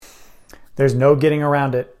There's no getting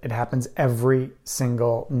around it. It happens every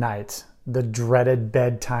single night. The dreaded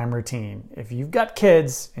bedtime routine. If you've got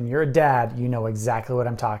kids and you're a dad, you know exactly what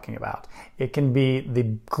I'm talking about. It can be the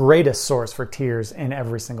greatest source for tears in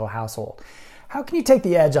every single household. How can you take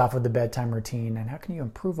the edge off of the bedtime routine, and how can you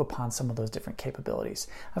improve upon some of those different capabilities?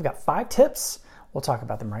 I've got 5 tips. We'll talk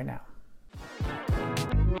about them right now.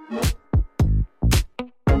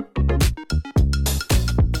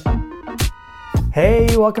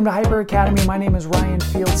 Hey, welcome to Hyper Academy. My name is Ryan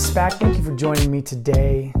Field-Spack. Thank you for joining me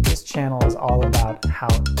today. This channel is all about how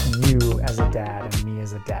you as a dad and me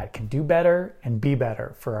as a dad can do better and be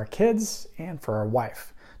better for our kids and for our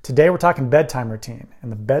wife. Today we're talking bedtime routine,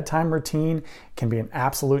 and the bedtime routine can be an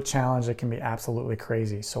absolute challenge. It can be absolutely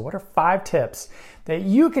crazy. So what are 5 tips that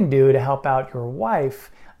you can do to help out your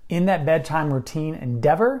wife in that bedtime routine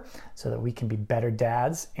endeavor so that we can be better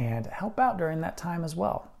dads and help out during that time as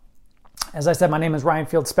well? As I said, my name is Ryan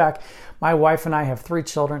Field-Spack. My wife and I have 3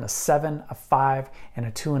 children, a 7, a 5, and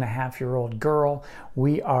a 2.5-year-old girl.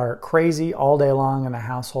 We are crazy all day long in the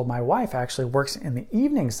household. My wife actually works in the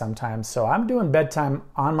evening sometimes, so I'm doing bedtime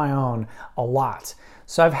on my own a lot.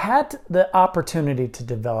 So I've had the opportunity to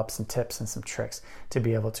develop some tips and some tricks to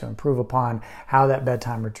be able to improve upon how that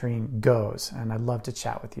bedtime routine goes, and I'd love to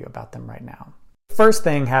chat with you about them right now. First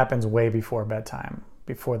thing happens way before bedtime,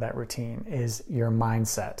 before that routine, is your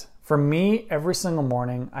mindset. For me, every single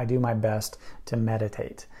morning, I do my best to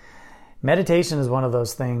meditate. Meditation is one of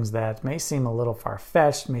those things that may seem a little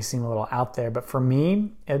far-fetched, may seem a little out there, but for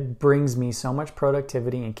me, it brings me so much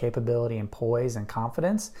productivity and capability and poise and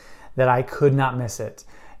confidence that I could not miss it,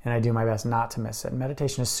 and I do my best not to miss it.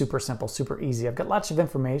 Meditation is super simple, super easy. I've got lots of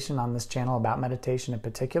information on this channel about meditation in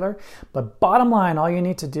particular, but bottom line, all you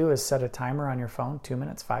need to do is set a timer on your phone, 2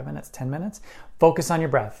 minutes, 5 minutes, 10 minutes. Focus on your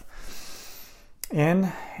breath.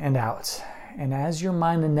 In and out. And as your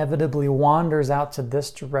mind inevitably wanders out to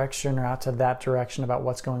this direction or out to that direction about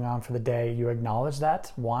what's going on for the day, you acknowledge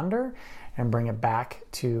that wander and bring it back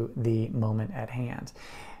to the moment at hand.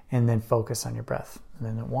 And then focus on your breath. And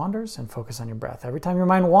then it wanders and focus on your breath. Every time your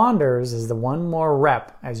mind wanders is the one more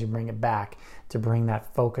rep as you bring it back to bring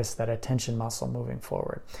that focus, that attention muscle moving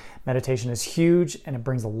forward. Meditation is huge and it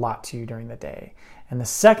brings a lot to you during the day. And the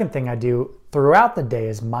second thing I do throughout the day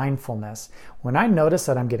is mindfulness. When I notice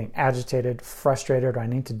that I'm getting agitated, frustrated, or I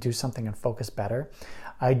need to do something and focus better,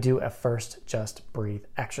 I do a first just breathe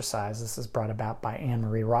exercise. This is brought about by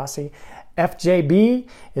Anne-Marie Rossi. FJB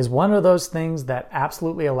is one of those things that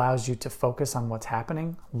absolutely allows you to focus on what's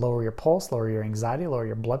happening, lower your pulse, lower your anxiety, lower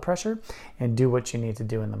your blood pressure, and do what you need to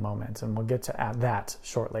do in the moment. And we'll get to that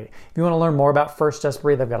shortly. If you want to learn more about first just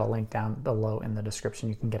breathe, I've got a link down below in the description.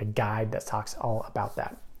 You can get a guide that talks all about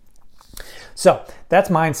that. So that's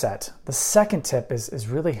mindset. The second tip is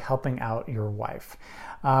really helping out your wife.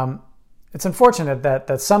 It's unfortunate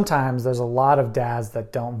that sometimes there's a lot of dads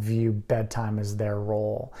that don't view bedtime as their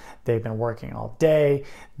role. They've been working all day,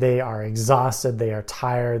 they are exhausted, they are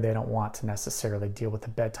tired, they don't want to necessarily deal with the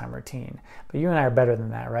bedtime routine. But you and I are better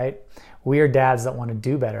than that, right? We are dads that want to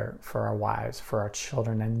do better for our wives, for our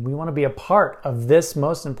children, and we want to be a part of this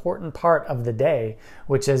most important part of the day,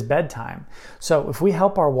 which is bedtime. So if we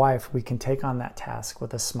help our wife, we can take on that task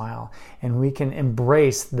with a smile, and we can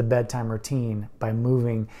embrace the bedtime routine by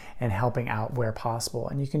moving and helping out where possible.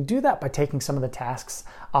 And you can do that by taking some of the tasks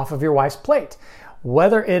off of your wife's plate.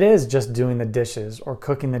 Whether it is just doing the dishes or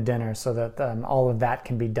cooking the dinner so that all of that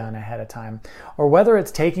can be done ahead of time, or whether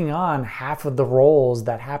it's taking on half of the roles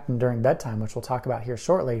that happen during bedtime, which we'll talk about here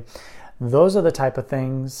shortly, those are the type of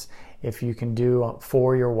things, if you can do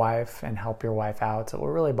for your wife and help your wife out, it will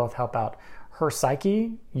really both help out her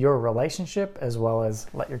psyche, your relationship, as well as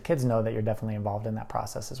let your kids know that you're definitely involved in that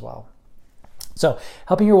process as well. So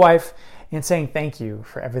helping your wife and saying thank you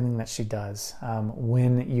for everything that she does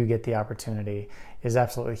when you get the opportunity is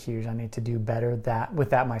absolutely huge. I need to do better with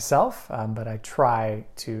that myself, but I try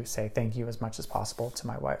to say thank you as much as possible to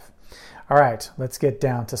my wife. All right, let's get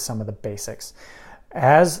down to some of the basics.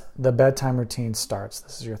 As the bedtime routine starts,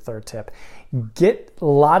 this is your third tip, get a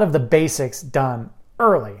lot of the basics done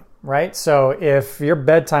early. Right? So if your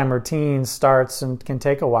bedtime routine starts and can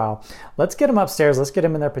take a while, let's get them upstairs. Let's get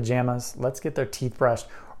them in their pajamas. Let's get their teeth brushed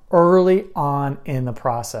early on in the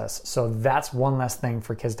process. So that's one less thing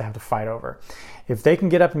for kids to have to fight over. If they can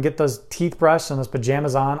get up and get those teeth brushed and those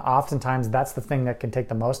pajamas on, oftentimes that's the thing that can take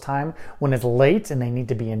the most time. When it's late and they need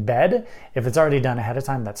to be in bed, if it's already done ahead of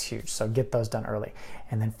time, that's huge. So get those done early.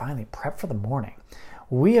 And then finally, prep for the morning.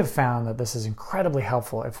 we have found that this is incredibly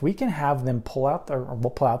helpful. If we can have them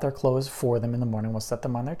we'll pull out their clothes for them in the morning. We'll set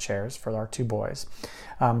them on their chairs for our two boys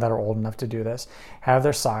that are old enough to do this. Have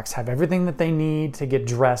their socks, have everything that they need to get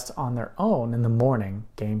dressed on their own in the morning,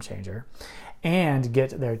 game changer. And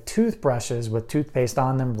get their toothbrushes with toothpaste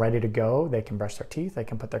on them ready to go. They can brush their teeth, they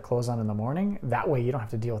can put their clothes on in the morning. That way you don't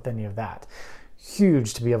have to deal with any of that.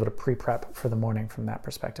 Huge to be able to pre-prep for the morning from that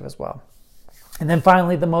perspective as well. And then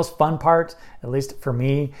finally, the most fun part, at least for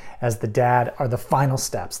me as the dad, are the final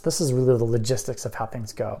steps. This is really the logistics of how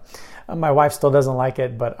things go. My wife still doesn't like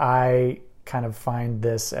it, but I kind of find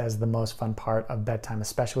this as the most fun part of bedtime,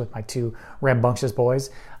 especially with my two rambunctious boys.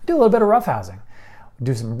 I do a little bit of roughhousing.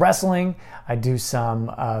 Do some wrestling, I do some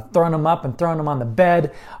throwing them up and throwing them on the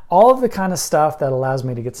bed, all of the kind of stuff that allows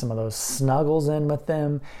me to get some of those snuggles in with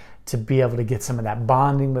them, to be able to get some of that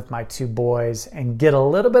bonding with my two boys and get a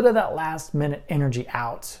little bit of that last minute energy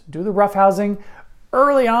out. Do the roughhousing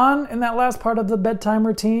early on in that last part of the bedtime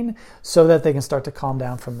routine so that they can start to calm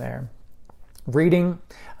down from there. Reading,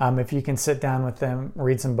 if you can sit down with them,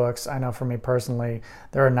 read some books. I know for me personally,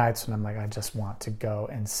 there are nights when I'm like, I just want to go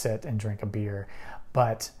and sit and drink a beer.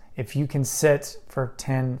 But if you can sit for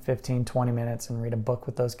 10, 15, 20 minutes and read a book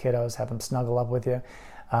with those kiddos, have them snuggle up with you,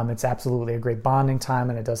 it's absolutely a great bonding time,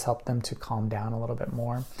 and it does help them to calm down a little bit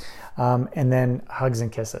more. And then hugs and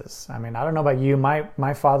kisses. I mean, I don't know about you.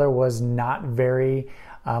 My father was not very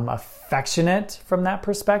affectionate from that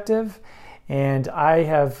perspective. And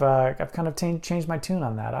I've kind of changed my tune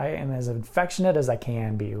on that. I am as affectionate as I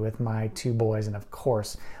can be with my two boys and, of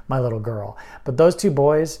course, my little girl. But those two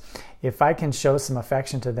boys, if I can show some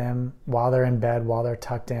affection to them while they're in bed, while they're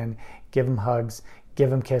tucked in, give them hugs, give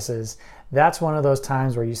them kisses, that's one of those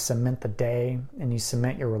times where you cement the day and you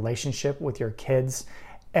cement your relationship with your kids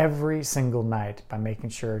every single night by making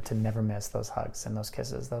sure to never miss those hugs and those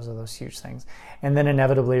kisses. Those are those huge things. And then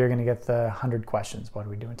inevitably you're going to get the 100 questions. What are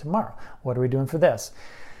we doing tomorrow? What are we doing for this?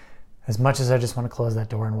 As much as I just want to close that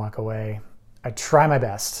door and walk away, I try my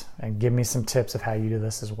best, and give me some tips of how you do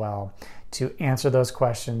this as well, to answer those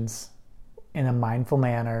questions in a mindful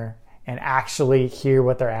manner and actually hear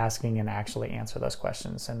what they're asking and actually answer those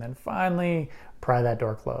questions. And then finally, pry that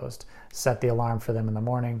door closed, set the alarm for them in the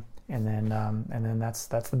morning, and then that's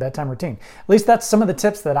the bedtime routine. At least that's some of the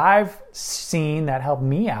tips that I've seen that help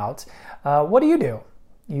me out. What do?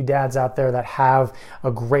 You dads out there that have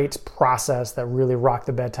a great process that really rock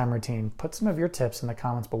the bedtime routine, put some of your tips in the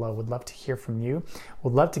comments below. Would love to hear from you.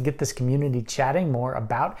 Would love to get this community chatting more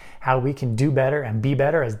about how we can do better and be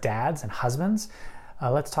better as dads and husbands.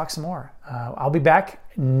 Let's talk some more. I'll be back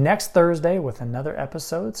next Thursday with another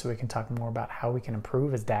episode so we can talk more about how we can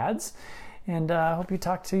improve as dads. And I hope you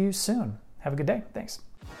talk to you soon. Have a good day. Thanks.